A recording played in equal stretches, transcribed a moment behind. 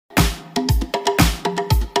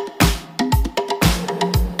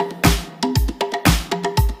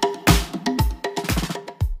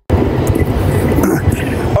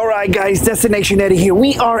right, guys, Destination Eddie here.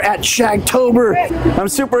 We are at Shaqtober. I'm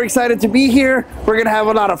super excited to be here. We're gonna have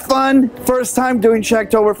a lot of fun. First time doing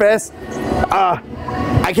Shaqtoberfest.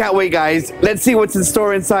 I can't wait, guys. Let's see what's in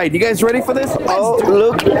store inside. You guys ready for this? Oh,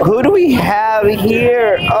 look, who do we have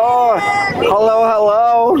here? Oh, hello,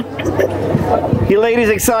 hello. You ladies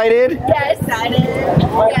excited? Yeah, excited.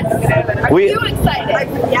 Yes. Are you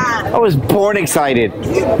excited? Yeah. I was born excited.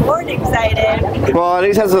 Born excited. Well, at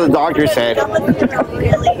least that's what the doctor said. That was a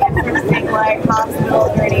really interesting, like,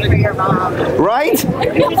 hospital journey for your mom. Right?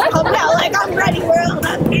 You just come out like, I'm ready, world,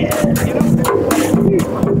 I'm here.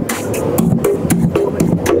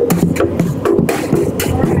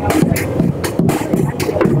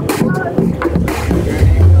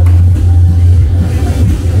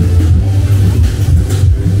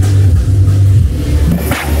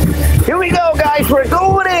 Here we go, guys. We're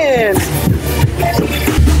going in.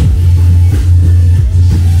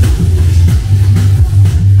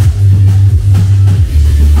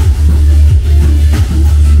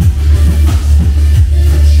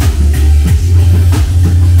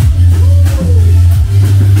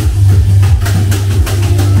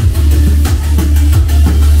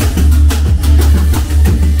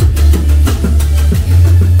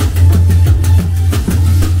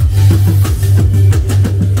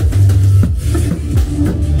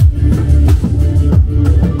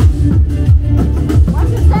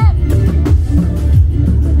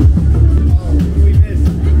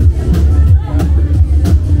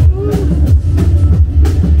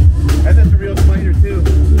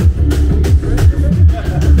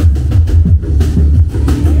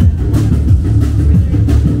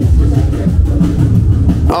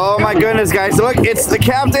 Oh my goodness, guys, look, it's the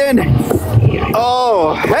captain.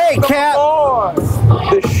 Oh, hey, Cap.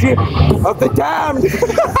 The ship of the damned.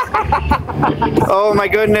 Oh my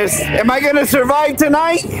goodness. Am I gonna survive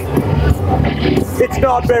tonight? It's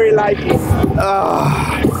not very likely.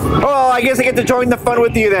 Oh, I guess I get to join the fun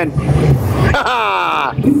with you then.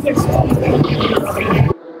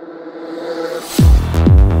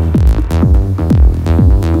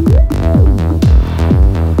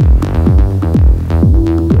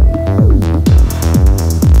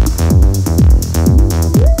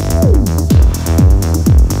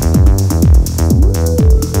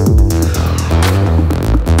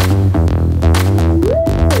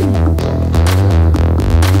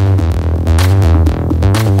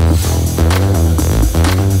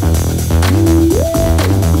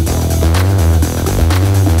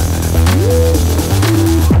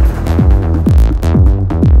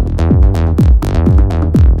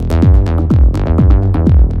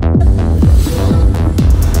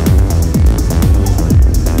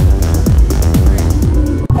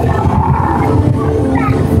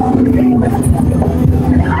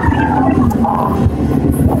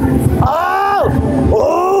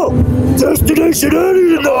 Destination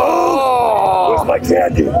Eddie in the house! Where's my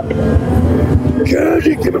candy?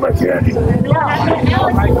 Candy, give me my candy.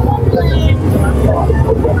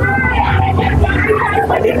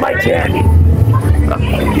 I need my candy.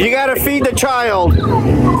 You gotta feed the child.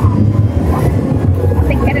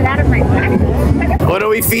 Get it out of my back. What are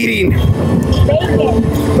we feeding? Bacon.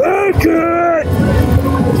 Bacon!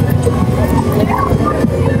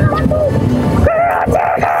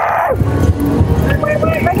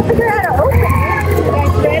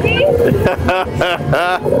 Ready?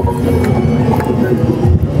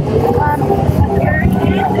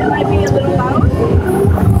 It might be a little loud.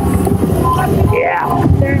 Yeah.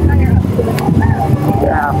 There's on your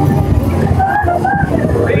Yeah.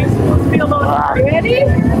 Ready?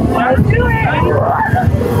 Let's do it.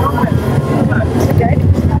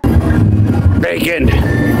 Bacon.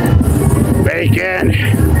 Bacon.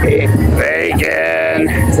 Bacon.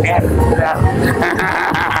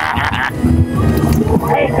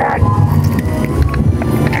 Hey, Dad.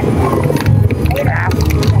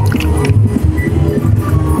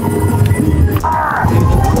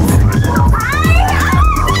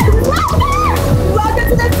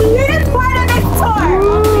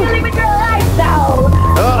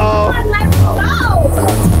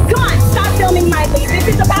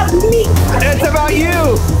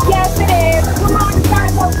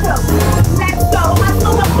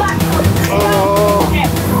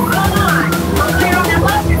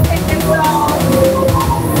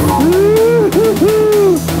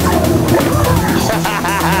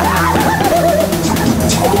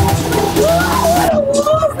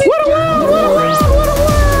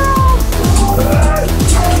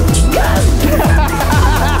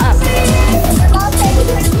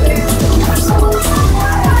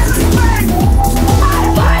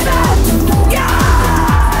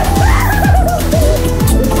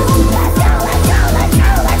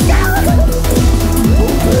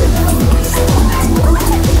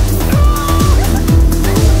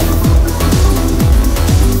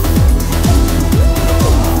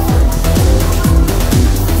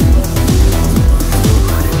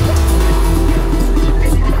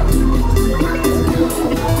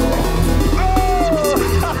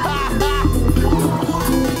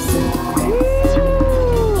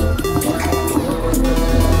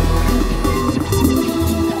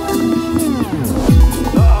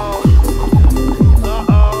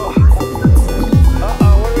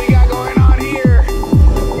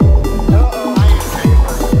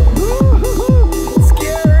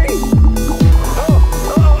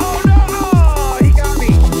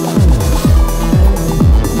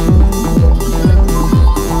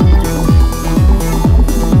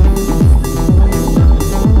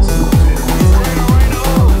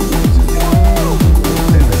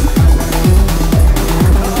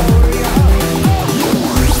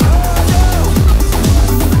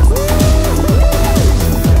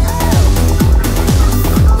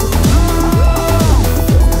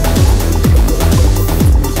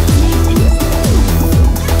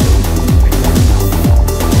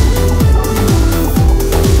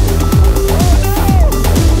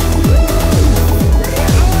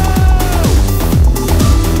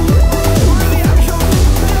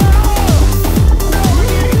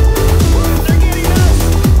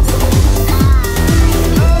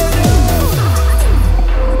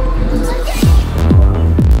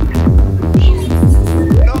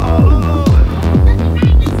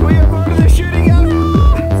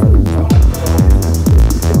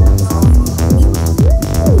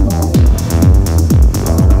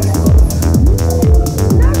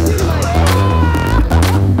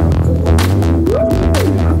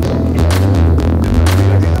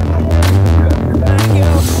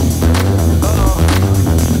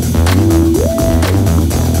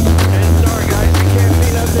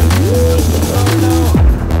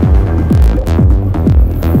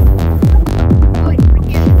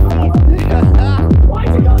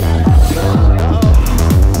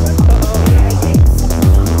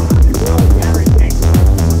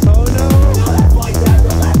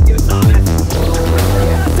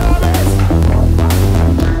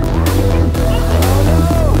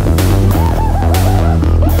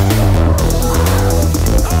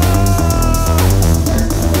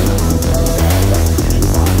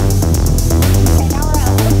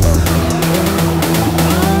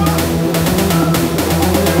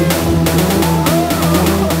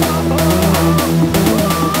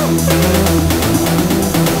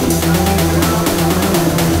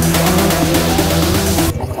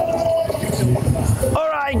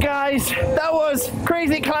 guys, that was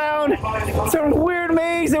Crazy Clown. Some weird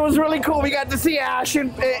maze. It was really cool. We got to see Ash in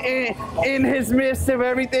his midst of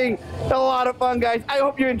everything. A lot of fun, guys. I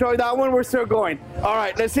hope you enjoyed that one. We're still going. All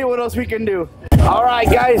right, let's see what else we can do. All right,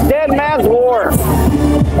 guys, Dead Man's Wharf.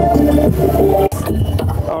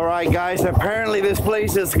 All right, guys, apparently this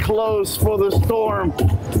place is closed for the storm.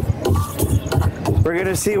 We're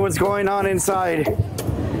gonna see what's going on inside.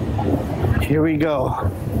 Here we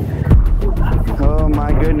go. Oh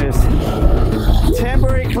my goodness.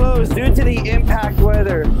 Temporary closed due to the impact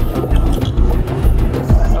weather.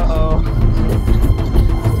 Uh-oh.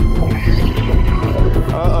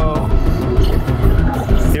 Uh-oh.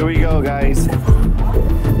 Here we go, guys.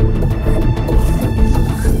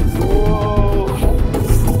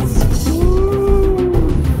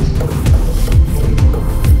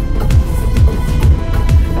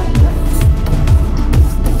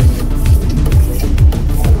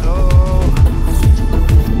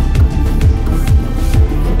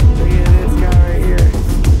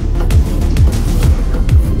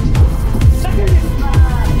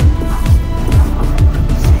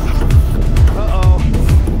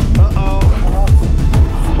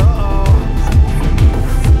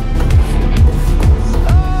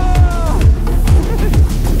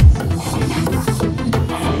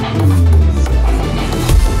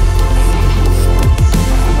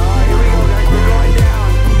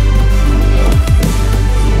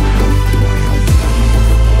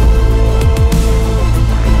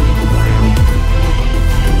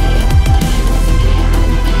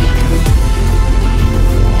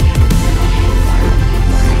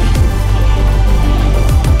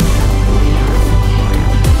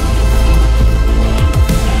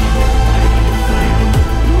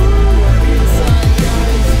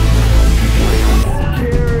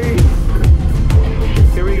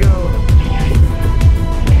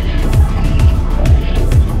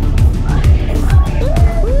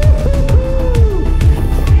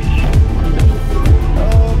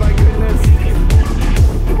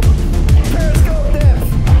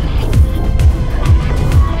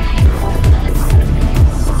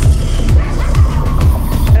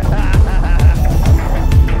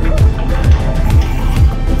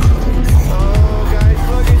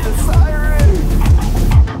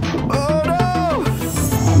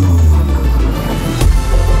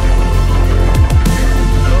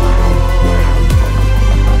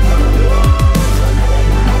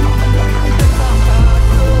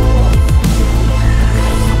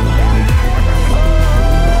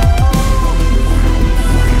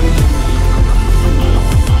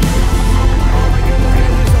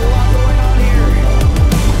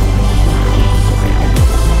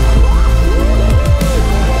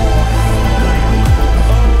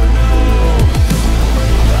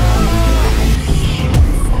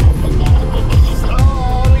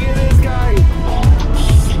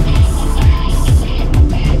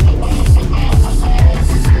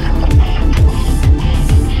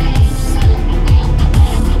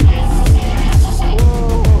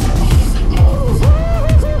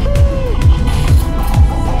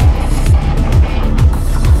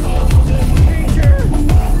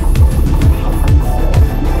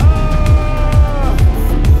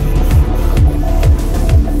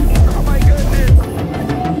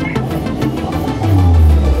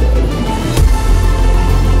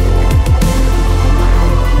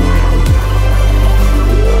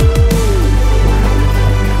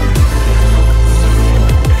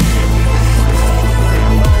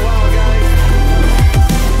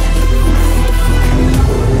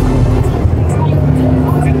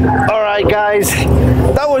 Guys,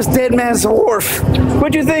 that was Dead Man's Wharf.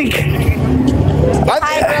 What'd you think?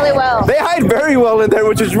 Hide really well. They hide very well in there,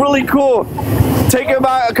 which is really cool. Take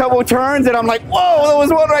about a couple turns and I'm like, whoa, there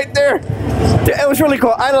was one right there. It was really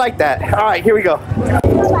cool. I like that. All right, here we go.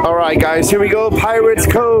 All right, guys, here we go. Pirates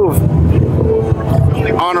Cove.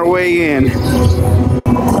 On our way in.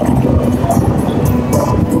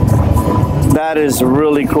 That is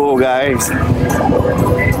really cool, guys.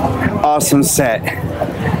 Awesome set.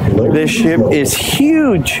 This ship is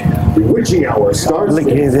huge. The witching hour starts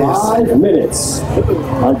in 5 minutes.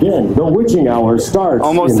 Again, the witching hour starts.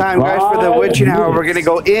 Almost time, guys, for the witching hour. We're gonna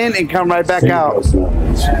go in and come right back out. It's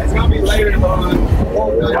gonna be later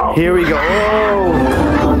tomorrow. Here we go.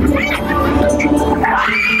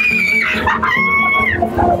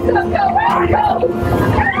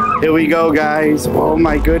 Here we go, guys. Oh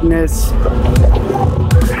my goodness.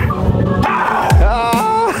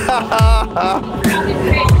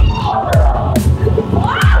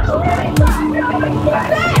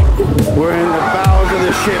 We're in the bowels of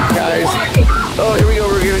the ship, guys. Oh, here we go.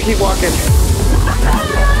 We're gonna keep walking.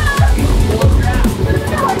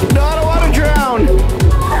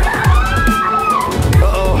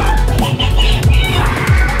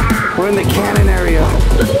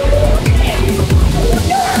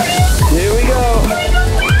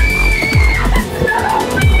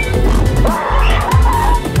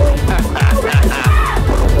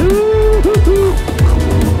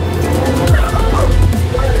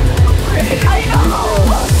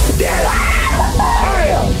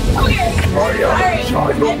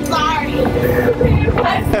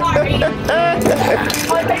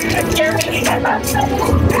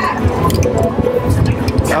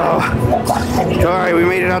 Oh, all right, we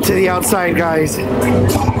made it out to the outside, guys.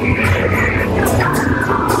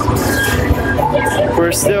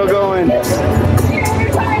 We're still going.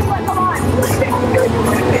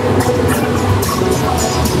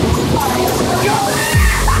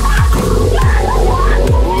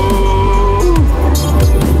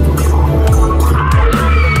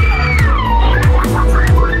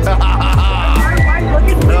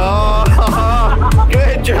 Oh,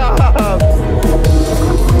 good job.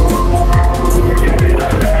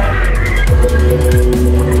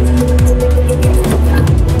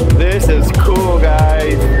 This is cool,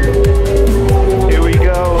 guys. Here we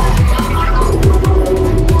go.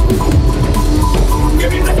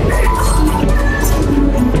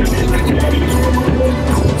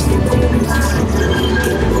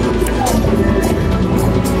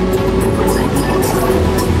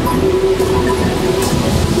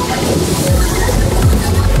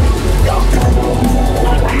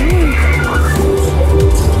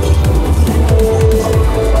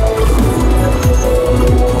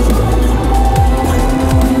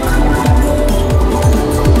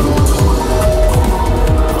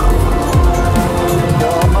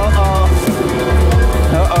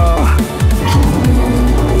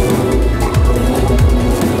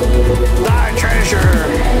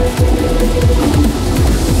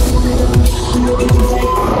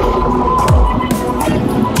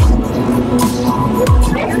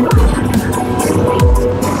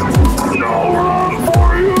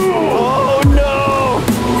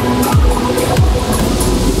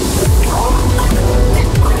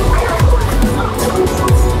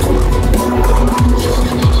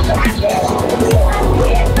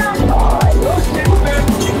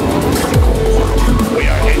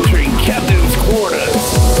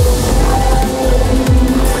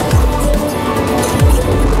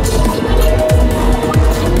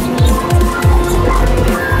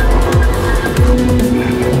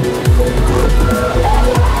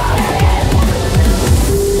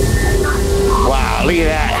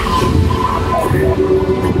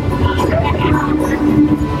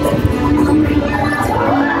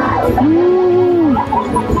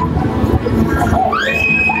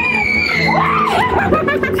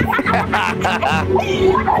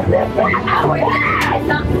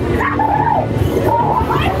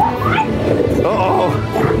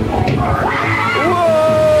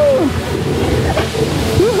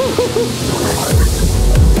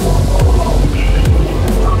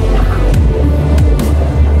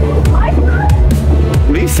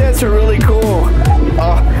 These sets are really cool.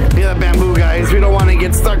 Oh, yeah, bamboo, guys. We don't want to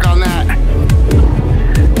get stuck on that.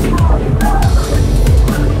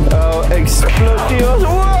 Oh, explosivos.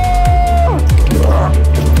 Whoa!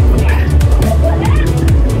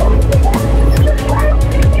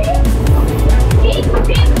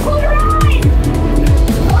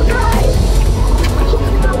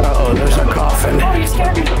 Uh-oh, there's a coffin.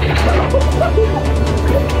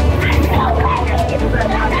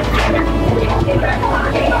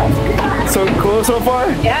 So cool so far?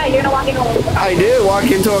 Yeah, you're gonna walk into I did walk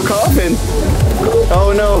into a coffin.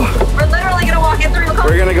 Oh no. We're literally gonna walk in through the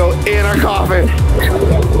We're gonna go in a coffin.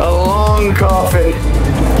 A long coffin.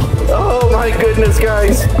 Oh my goodness,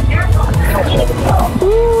 guys.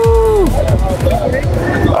 Woo.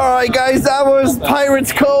 All right, guys, that was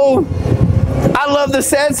Pirates Cove. I love the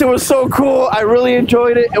sets. It was so cool. I really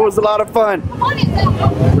enjoyed it. It was a lot of fun.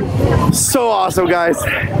 So awesome, guys.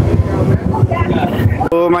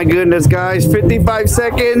 Oh my goodness, guys. 55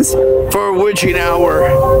 seconds for witching hour.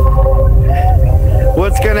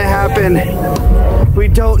 What's gonna happen? We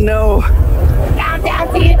don't know. Countdown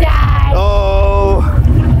till you die. Oh.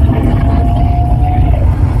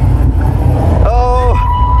 Oh.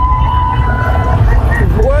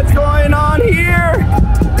 What's going on here?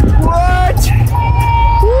 What?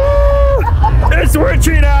 Woo! It's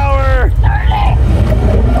witching hour.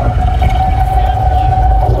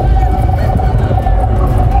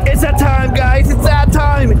 It's that time, guys. It's that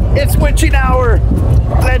time. It's witching hour.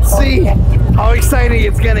 Let's see how exciting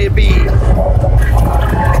it's gonna be.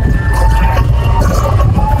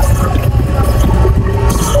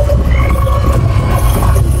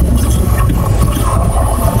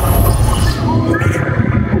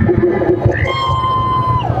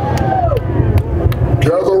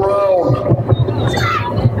 Gather round.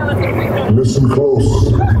 Listen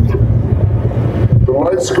close. The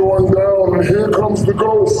light's going down, and here comes the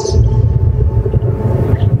ghost.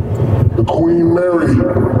 The Queen Mary.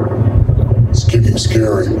 It's getting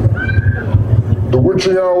scary. The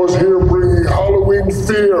witching hour's here bringing Halloween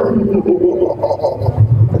fear.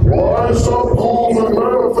 Rise up, ghouls, and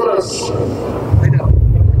manifest.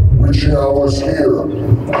 Witching hour's here.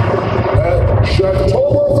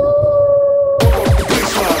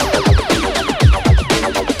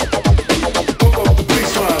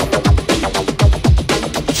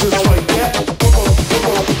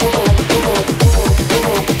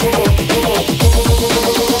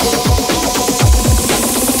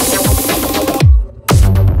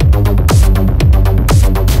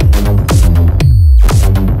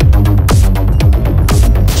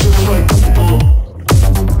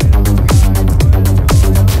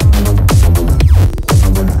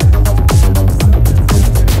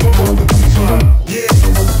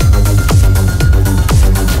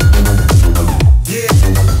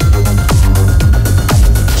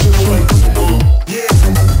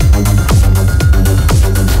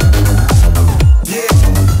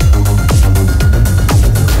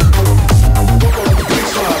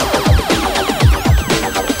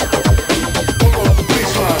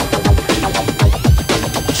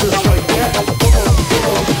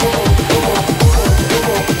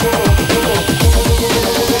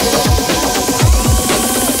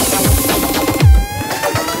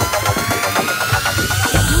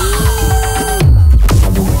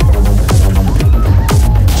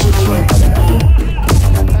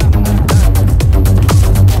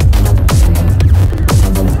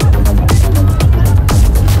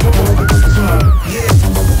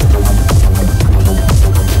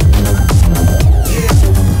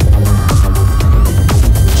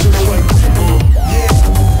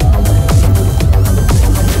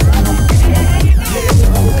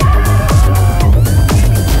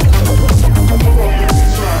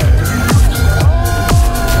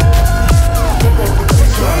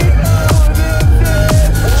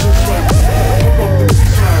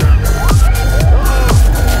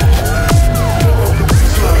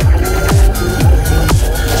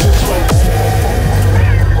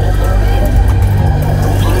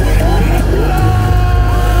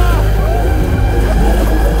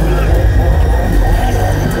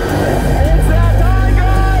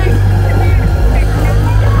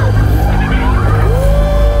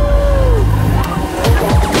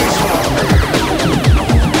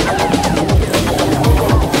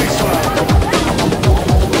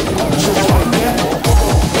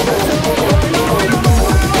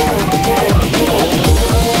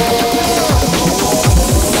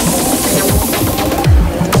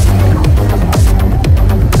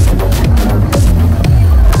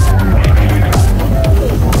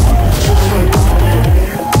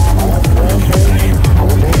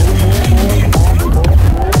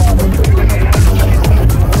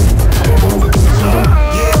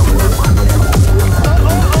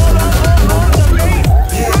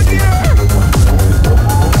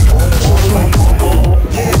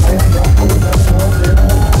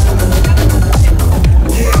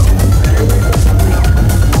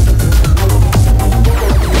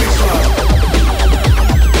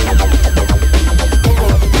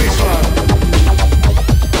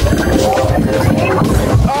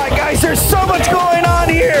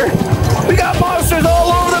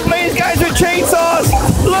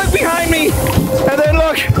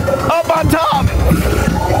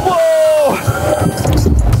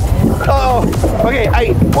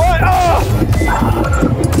 Okay, what? Oh!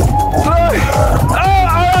 Oh,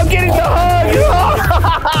 I'm getting the hug!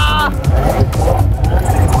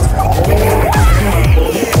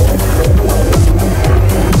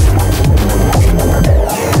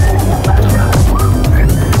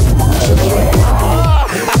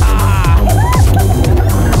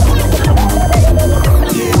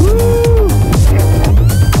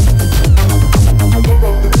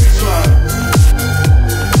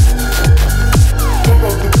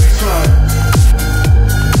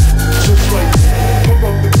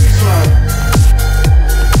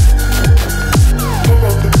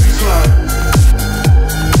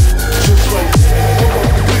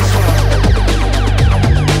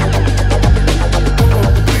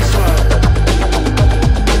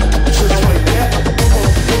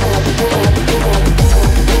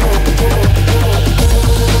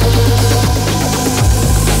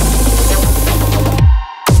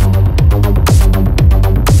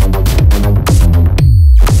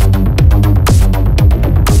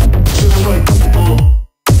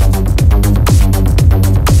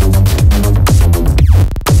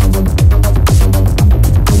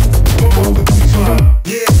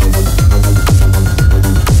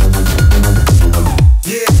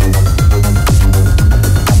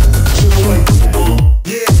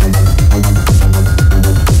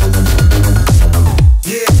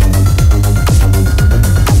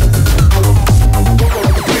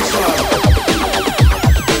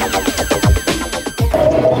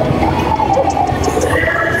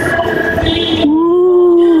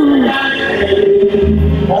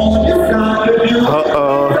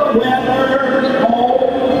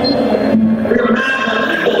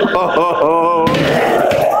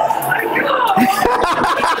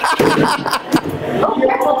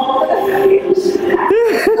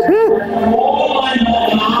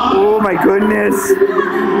 Oh my goodness.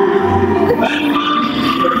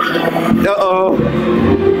 Uh-oh.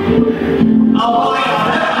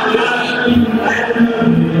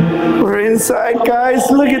 We're inside, guys.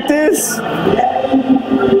 Look at this.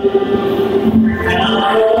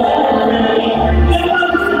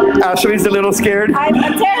 Ashley's a little scared. I'm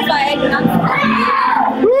terrified.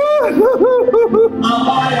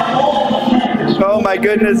 Oh my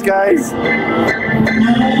goodness, guys.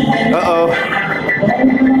 Uh-oh.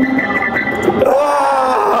 Oh!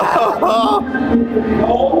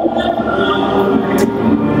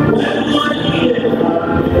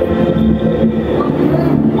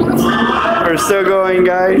 We're still going,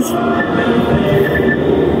 guys.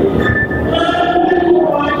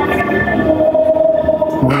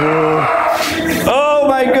 Oh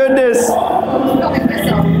my goodness.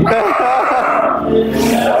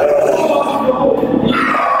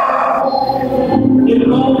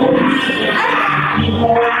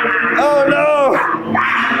 Oh no!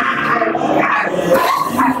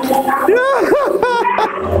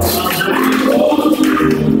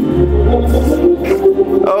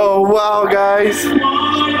 Oh wow, guys.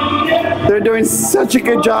 They're doing such a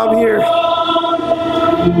good job here.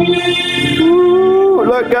 Ooh,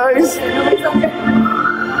 look, guys.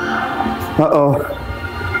 Uh-oh.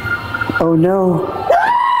 Oh no.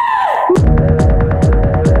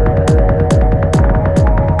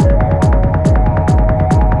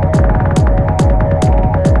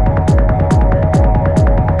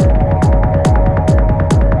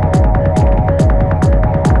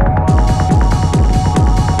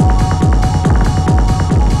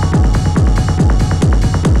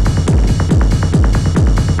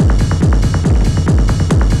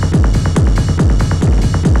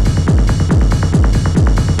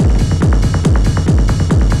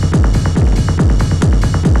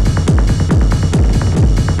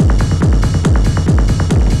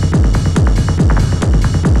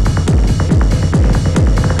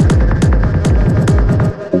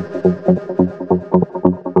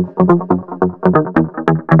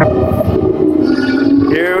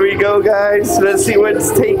 Here we go, guys. Let's see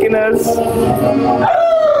what's taking us.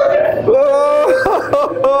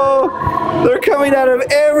 Oh, they're coming out of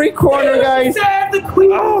every corner, guys. Serve the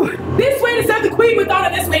queen. Oh. This way to serve the queen, we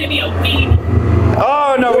thought of this way to be a queen.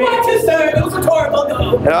 Oh no, We want to serve. It was rhetorical,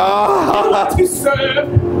 though. We want to serve.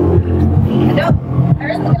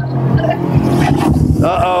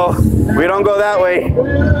 Uh-oh. We don't go that way.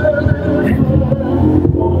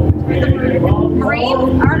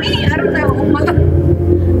 Green army? I don't know.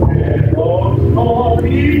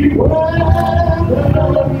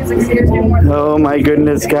 Oh my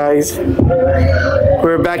goodness, guys.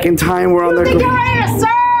 We're back in time. We're on the...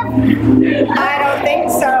 I don't think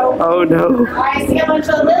so. Oh no. I see a bunch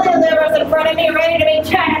of lily livers in front of me ready to be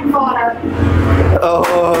cannon fodder. Oh.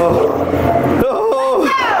 Oh.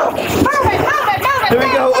 Move it, move it, move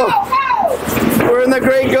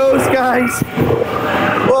guys.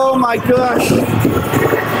 Oh my gosh.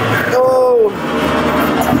 Oh.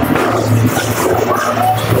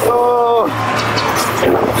 Oh.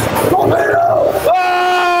 Oh,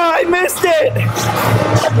 I missed it.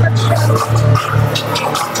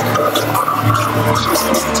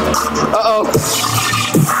 Uh-oh.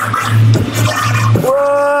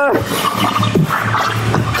 Whoa.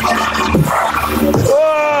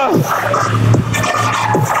 Whoa.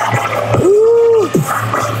 Woo.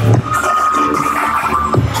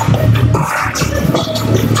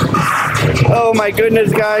 Oh my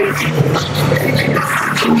goodness, guys.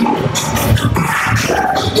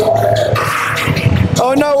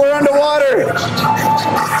 Oh no, we're underwater.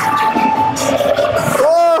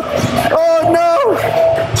 Oh, oh no.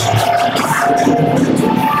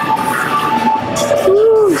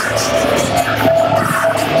 Woo.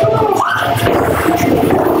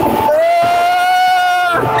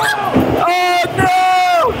 Oh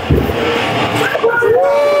no.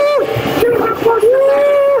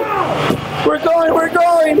 We're going, we're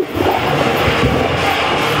going.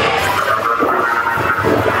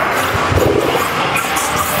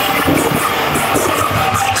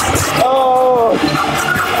 Oh.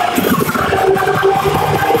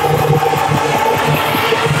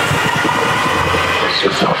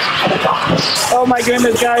 Oh my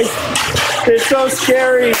goodness, guys. It's so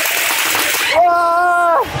scary.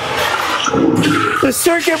 Ah! The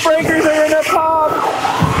circuit breakers are gonna pop.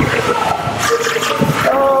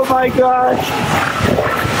 Oh my gosh.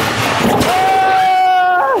 Ah!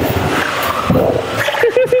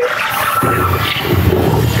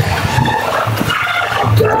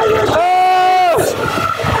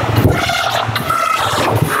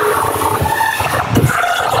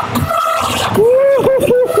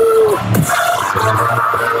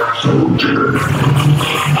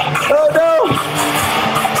 Oh no!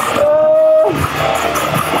 Oh!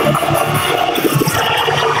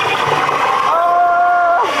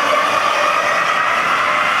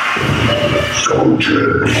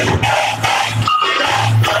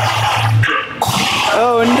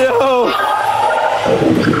 Oh no!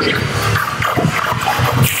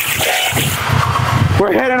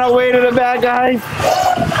 We're heading our way to the back, guys.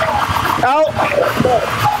 Out!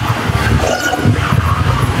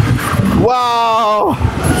 Wow!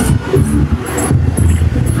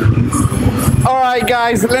 All right,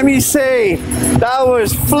 guys, let me say, that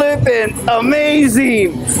was flipping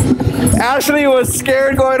amazing. Ashley was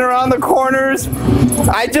scared going around the corners.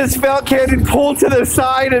 I just felt getting pulled to the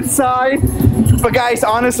side and side. But guys,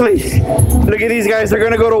 honestly, look at these guys. They're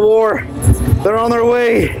gonna go to war. They're on their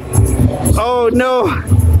way. Oh no,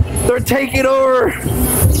 they're taking over.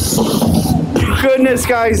 Goodness,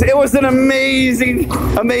 guys, it was an amazing,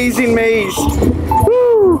 amazing maze.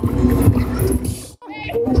 Woo.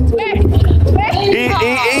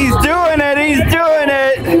 He's doing it. He's doing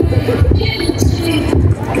it.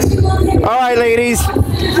 All right, ladies.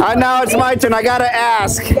 Now it's my turn. I gotta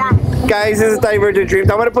ask. Guys, this is Divergent Dreams.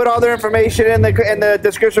 I'm gonna put all their information in the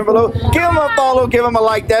description below. Give them a follow, give them a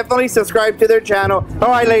like, definitely subscribe to their channel. All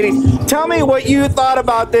right, ladies, tell me what you thought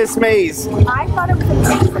about this maze. I thought it was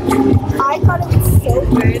amazing. I thought it was so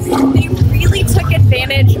good. They really took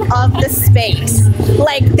advantage of the space.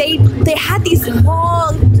 Like they had these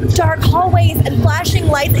long, dark hallways and flashing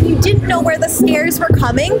lights, and you didn't know where the scares were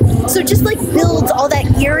coming. So it just like builds all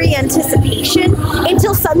that eerie anticipation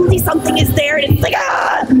until suddenly something is there, and it's like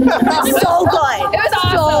ah. So good. It was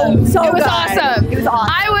awesome. So it was good. awesome. It was awesome.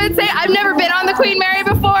 I would say I've never been on the Queen Mary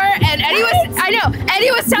before, and Eddie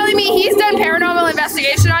was telling me he's done paranormal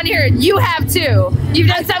investigation on here. You have too. You've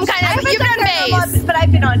done some kind of. You've done maze, but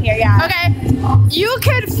I've been on here. Yeah. Okay. You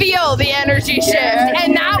could feel the energy shift,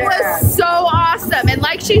 and that was so awesome. And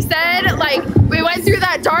like she said, like we went through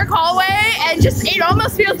that dark hallway, and just it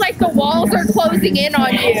almost feels like the walls are closing in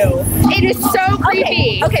on you. It is so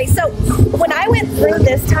creepy. Okay, so when I went through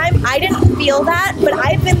this time, I didn't feel that, but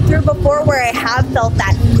I've been through before where I have felt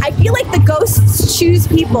that. I feel like the ghosts choose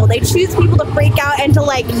people. They choose people to freak out and to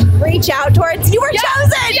like reach out towards. You were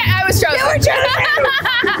chosen. Yeah, I was chosen. You were chosen.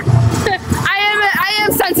 I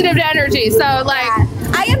am sensitive to energy, so like. Yeah.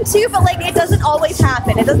 I am too, but like it doesn't always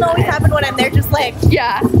happen. It doesn't always happen when I'm there. Just like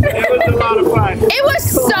yeah. It was a lot of fun. It was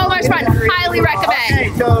so much fun. Highly recommend.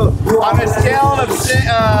 Okay, so on a scale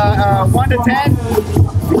of 1 to 10.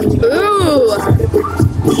 Ooh.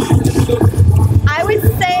 I would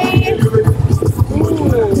say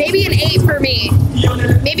maybe an 8 for me.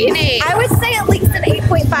 Maybe an 8. I would say at least an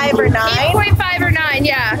 8.5 or 9. 8.5 or 9,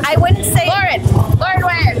 yeah. I wouldn't say Lauren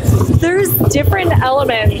wins. there's different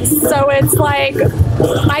elements. So it's like,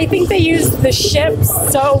 I think they used the ship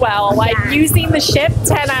so well. Like using the ship,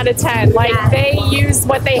 10 out of 10. Like they used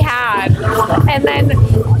what they had. And then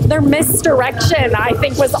their misdirection, I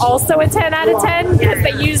think, was also a 10 out of 10 because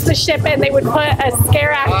they used the ship and they would put a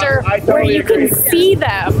scare actor where you can see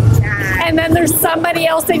them. And then there's somebody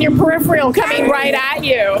else in your peripheral coming right at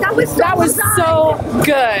you. That was so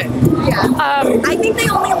good. I think they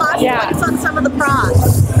only lost points on some of the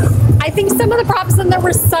props. I think some of the props, and there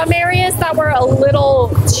were some areas that were a little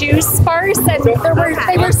too sparse, and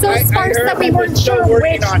they were so sparse that we weren't sure which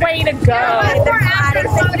way to go. More after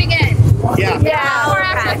loading in. Yeah. More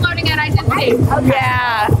after loading in, I did see.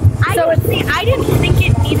 Yeah. I didn't think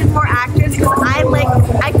it needed more actors because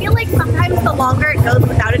I feel like sometimes the longer it goes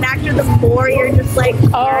without an actor, the more you're just like,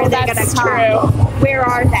 oh, that's true. Where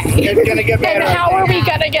are they? It's gonna get better. And how are we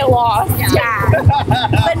gonna get lost? Yeah.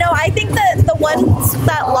 But no, I think that the ones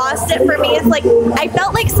that lost it for me is like, I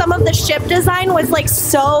felt like some of the ship design was like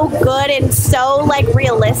so good and so like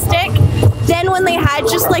realistic. Then when they had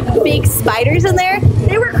just like big spiders in there,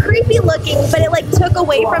 they were creepy looking, but it like took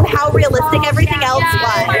away from how realistic everything else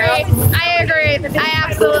was. I agree. I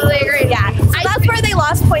absolutely agree. Yeah. So that's where they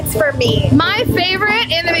lost points for me. My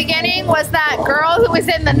favorite in the beginning was that girl who was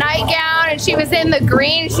in the nightgown and she was in the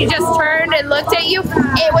green. She just turned and looked at you.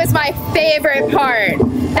 It was my favorite part.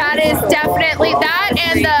 That is definitely that,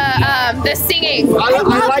 and the singing. I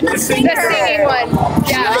like the singing. The singing one.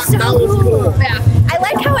 Yeah. That was cool. Yeah. I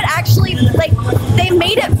like how it actually, like, they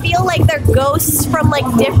made it feel like they're ghosts from, like,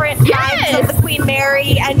 different times of the Queen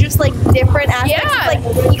Mary and just, like, different aspects. Yeah. Like,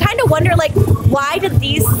 you kind of wonder, like, why did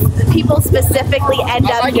these people specifically end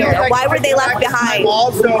up here? Why were they left behind?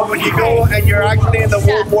 Also, when you go and you're actually in the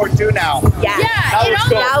World War II now. Yeah. Yeah, it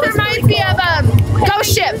almost reminds me of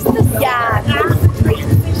ghost ships. Yeah.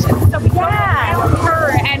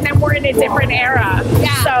 Her, and then we're in a different era.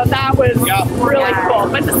 Yeah. So that was really cool.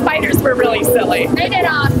 But the spiders were really silly. They did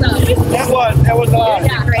awesome. It was awesome.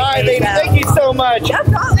 Yeah, great, All right, great ladies, show. thank you so much.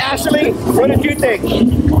 Ashley, what did you think?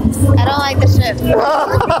 I don't like the ship.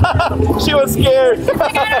 She was scared.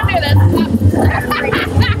 I gotta do this.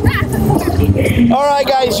 All right,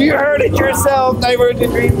 guys, you heard it yourself.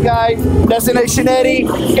 Divergent Dreams, guys. Destination Eddie.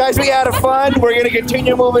 Guys, we had fun. We're going to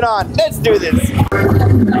continue moving on. Let's do this.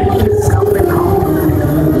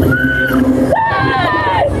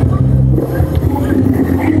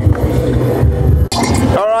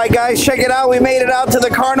 All right, guys, check it out. We made it out to the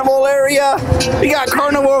carnival area. We got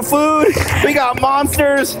carnival food. We got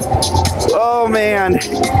monsters. Oh, man.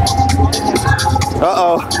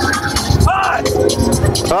 Uh-oh.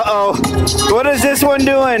 Uh-oh. What is this one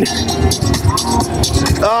doing?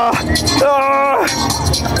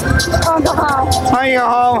 I go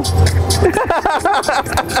home.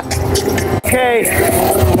 Okay.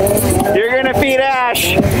 You're gonna feed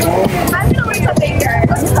Ash. I'm gonna leave a finger.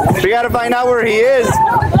 We gotta find out where he is.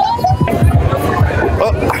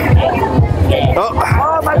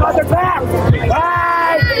 Oh my God, they're back!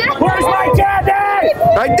 Hi! Where's my candy?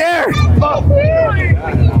 Right there!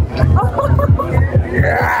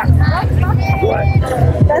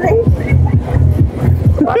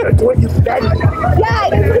 Yeah,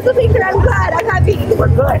 there's a picture. I'm glad. I'm happy. We're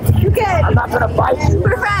good. You're good. I'm not gonna bite you.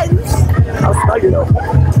 We're friends. I'll smell you though.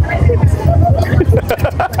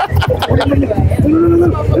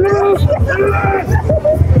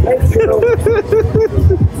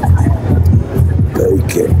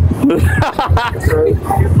 Okay.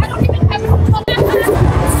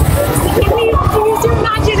 Use your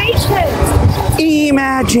imagination.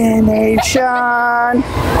 Imagination.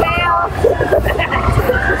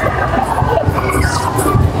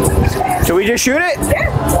 Should we just shoot it?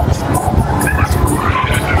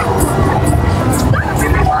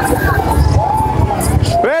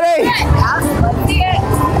 Ready?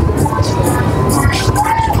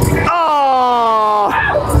 Oh!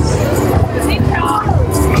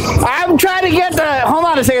 I'm trying to get the. Hold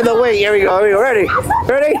on a second. The wait. Here we go. Here we go. Ready?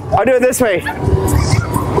 Ready? I'll do it this way. 2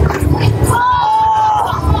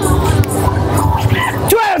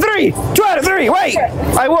 out of 3. 2 out of 3. Wait.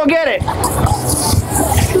 I will get it.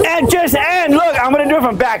 And look, I'm gonna do it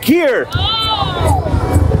from back here.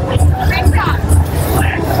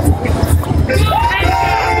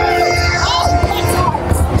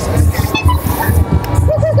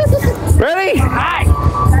 Ready? Hi.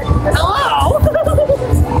 Hello.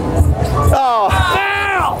 Oh,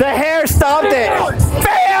 fail. The hair stopped it.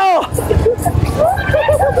 Fail.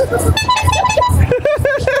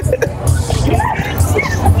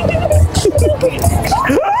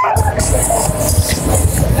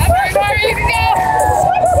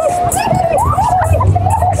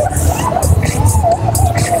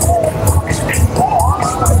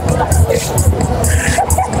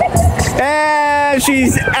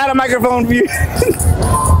 microphone view.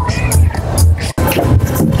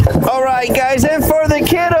 All right, guys, and for the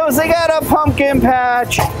kiddos, they got a pumpkin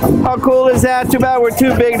patch. How cool is that? Too bad we're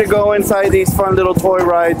too big to go inside these fun little toy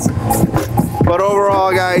rides. But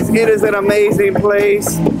overall, guys, it is an amazing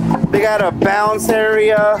place. They got a bounce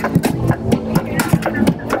area.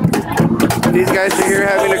 These guys are here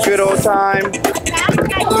having a good old time.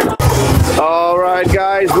 All right,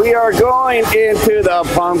 guys, we are going into the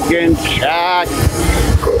pumpkin shack.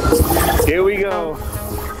 Here we go.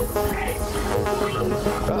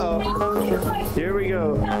 Uh-oh. Here we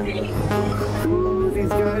go. Ooh, these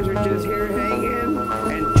guys are just here hanging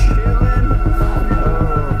and chilling.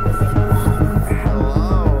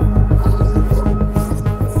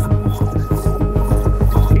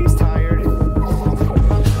 He's tired.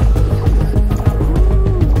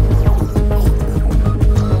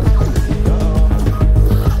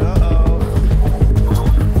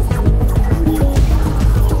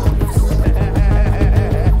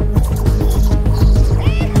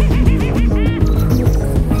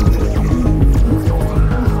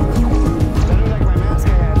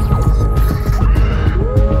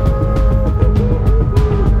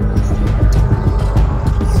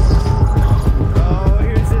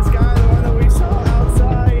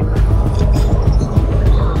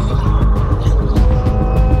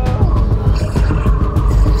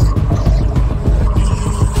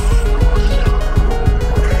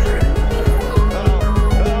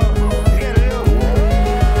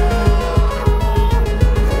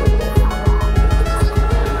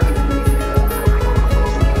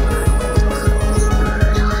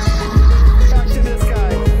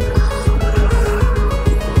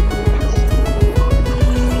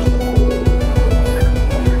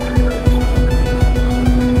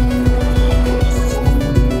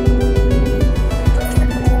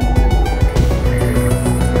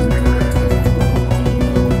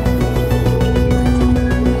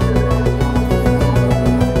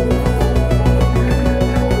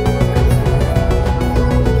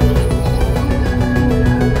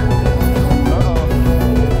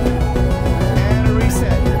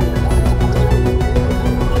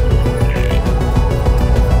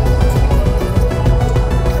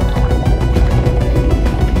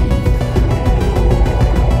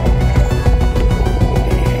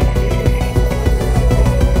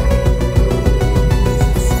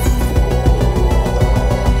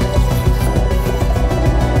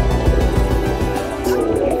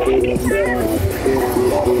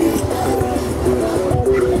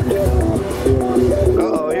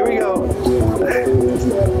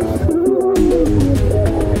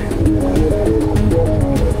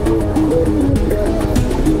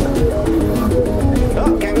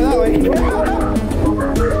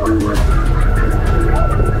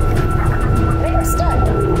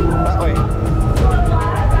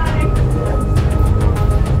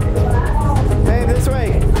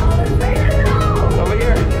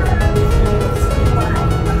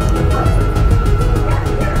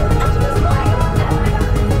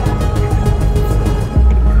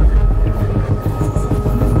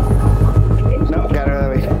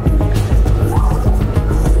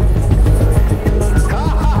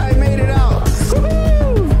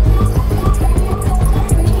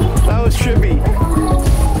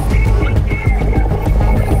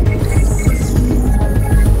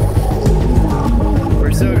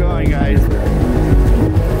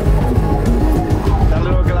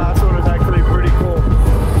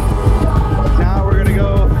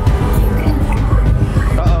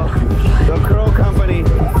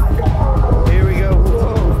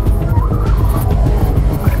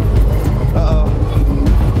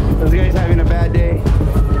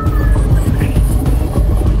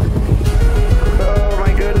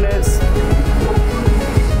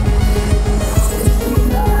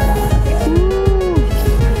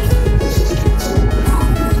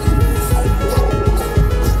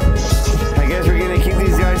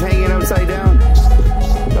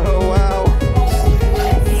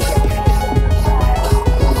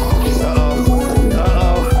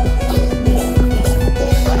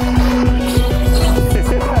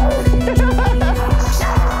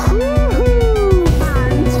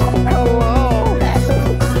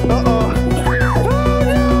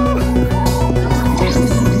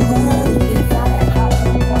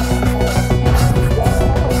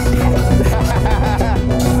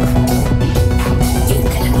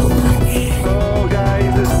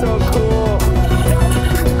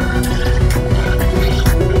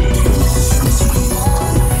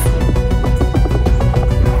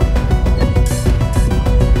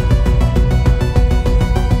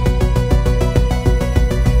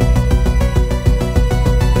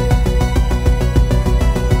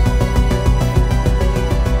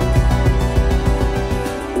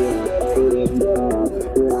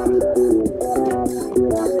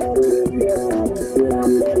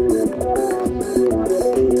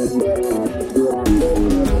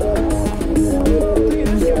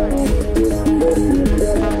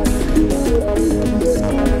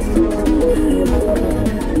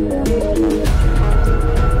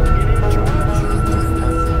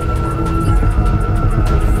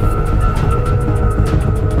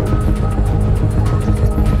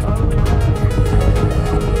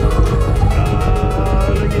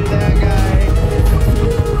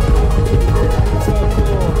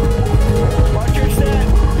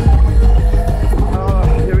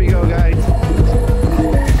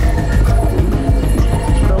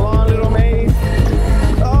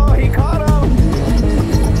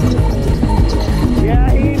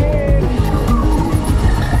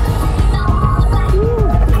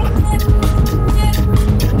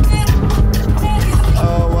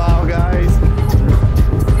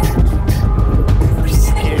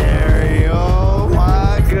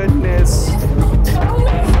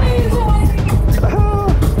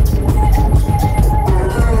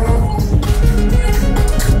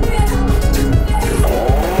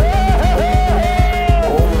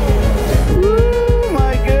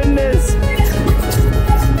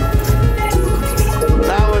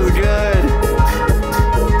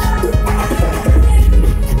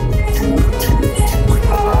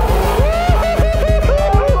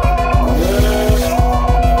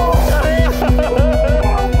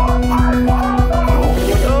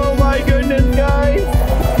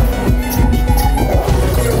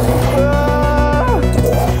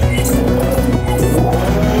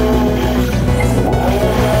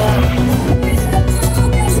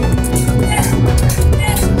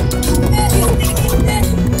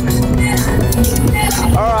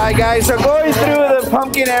 guys, so going through the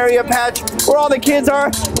pumpkin area patch where all the kids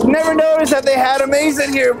are, never noticed that they had a maze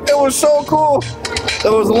in here. It was so cool.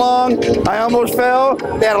 It was long. I almost fell.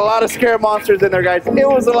 They had a lot of scare monsters in there, guys. It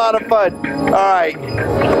was a lot of fun. All right.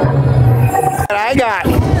 And I got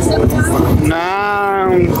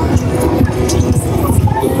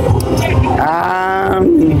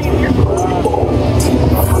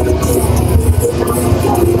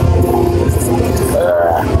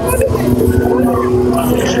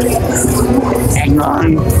hang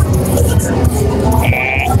on.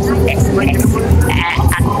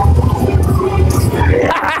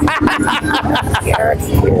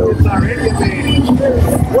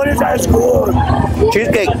 What is our school?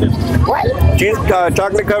 Cheesecake. What?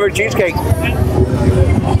 Chocolate covered cheesecake.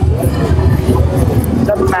 It's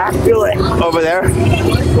immaculate. Over there.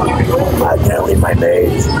 I can't leave my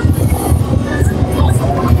maze.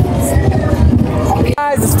 Hey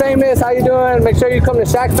guys, it's Famous. How you doing? Make sure you come to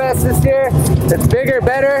Shack Fest this year. It's bigger,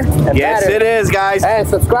 better, and yes, better. it is, guys. And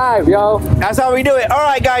subscribe, yo. That's how we do it. All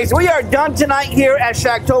right, guys, we are done tonight here at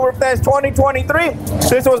Shaqtober Fest 2023.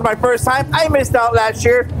 This was my first time. I missed out last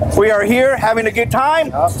year. We are here having a good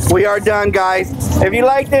time. We are done, guys. If you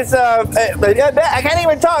like this, I can't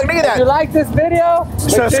even talk. Look at that. If you like this video,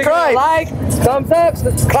 subscribe. Like, thumbs up,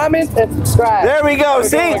 comment, and subscribe. There we go.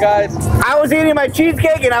 See, going, guys. I was eating my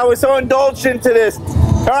cheesecake and I was so indulged into this.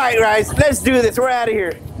 All right, guys, let's do this. We're out of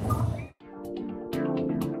here.